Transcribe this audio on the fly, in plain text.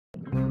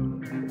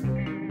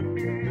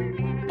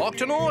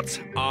Octonauts,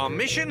 our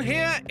mission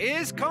here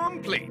is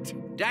complete.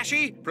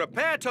 Dashi,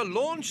 prepare to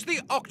launch the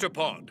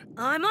Octopod.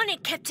 I'm on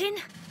it, Captain.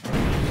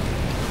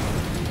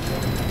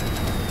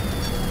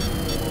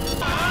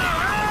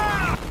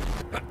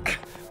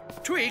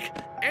 Tweak,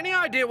 any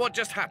idea what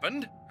just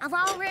happened? I've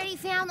already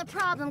found the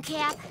problem,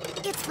 Cap.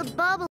 It's the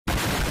bubble.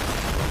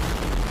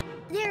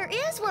 There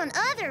is one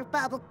other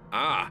bubble.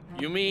 Ah,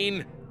 you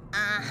mean...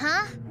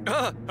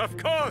 Uh-huh. Of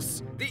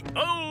course, the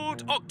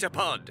old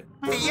Octopod.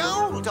 The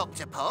old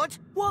Octopod?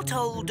 What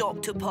old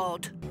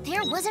Octopod?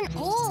 There was an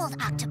old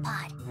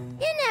Octopod.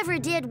 It never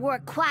did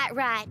work quite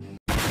right.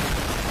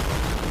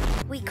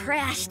 We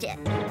crashed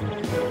it.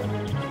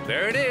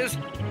 There it is.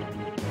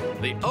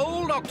 The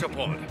old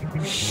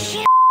Octopod.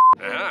 Shit!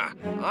 Ah,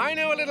 I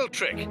know a little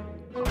trick.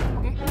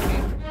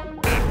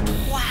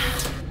 Wow.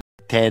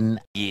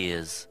 10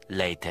 years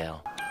later.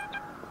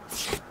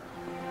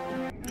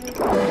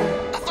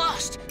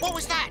 Avast! What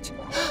was that?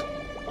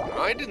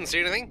 I didn't see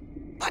anything.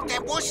 But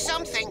there was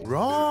something.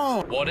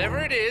 Wrong! Whatever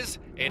it is,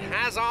 it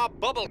has our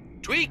bubble.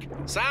 Tweak,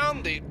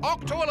 sound the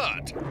Octo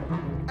alert.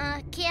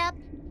 Cap,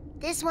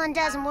 this one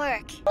doesn't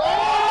work.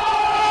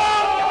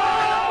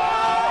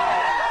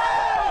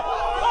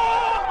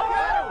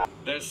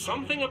 There's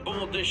something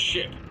aboard this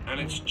ship, and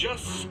it's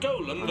just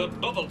stolen the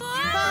bubble.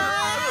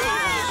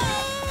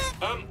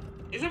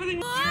 Is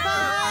everything...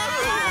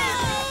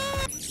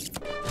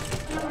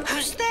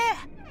 Who's there?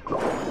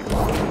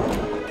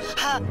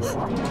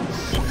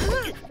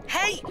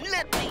 Hey,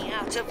 let me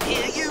out of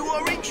here, you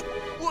orange,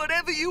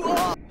 whatever you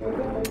are.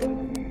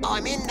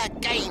 I'm in the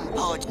game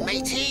pod,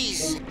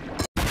 mateys.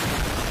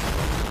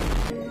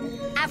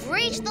 I've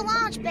reached the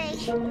launch bay.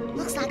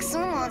 Looks like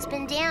someone's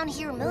been down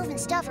here moving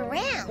stuff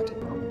around.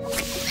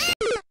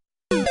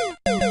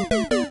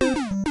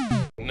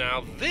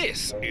 Now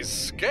this is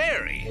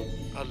scary.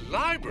 A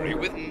library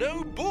with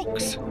no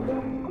books.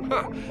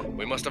 Huh,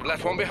 we must have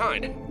left one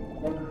behind.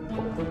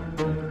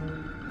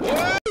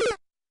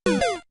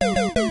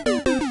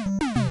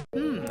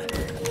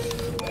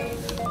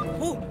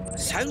 Oh,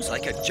 sounds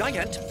like a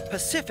giant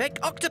Pacific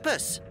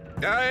octopus.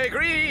 I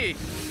agree.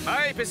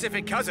 My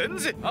Pacific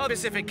cousins are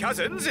Pacific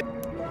cousins.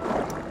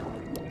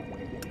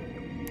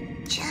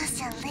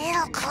 Just a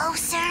little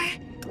closer.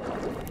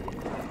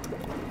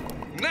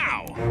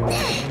 Now!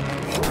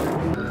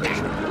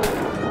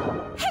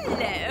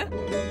 Hello.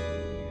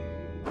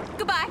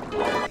 Goodbye.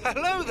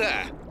 Hello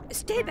there!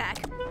 Stay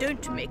back.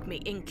 Don't make me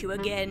ink you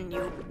again,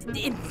 you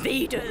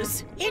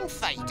invaders.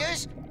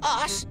 Invaders?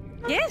 Us?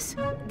 Yes,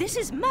 this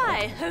is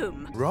my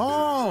home.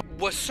 Wrong!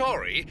 We're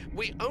sorry,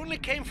 we only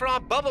came for our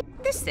bubble.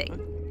 This thing,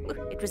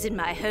 it was in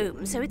my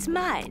home, so it's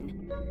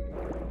mine.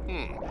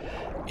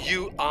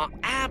 You are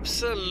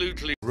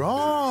absolutely...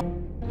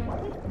 Wrong!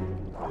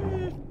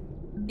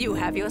 You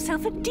have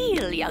yourself a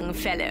deal, young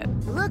fellow.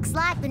 Looks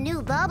like the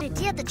new bubble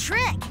did the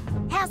trick.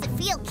 How's it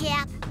feel,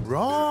 Cap?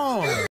 Wrong!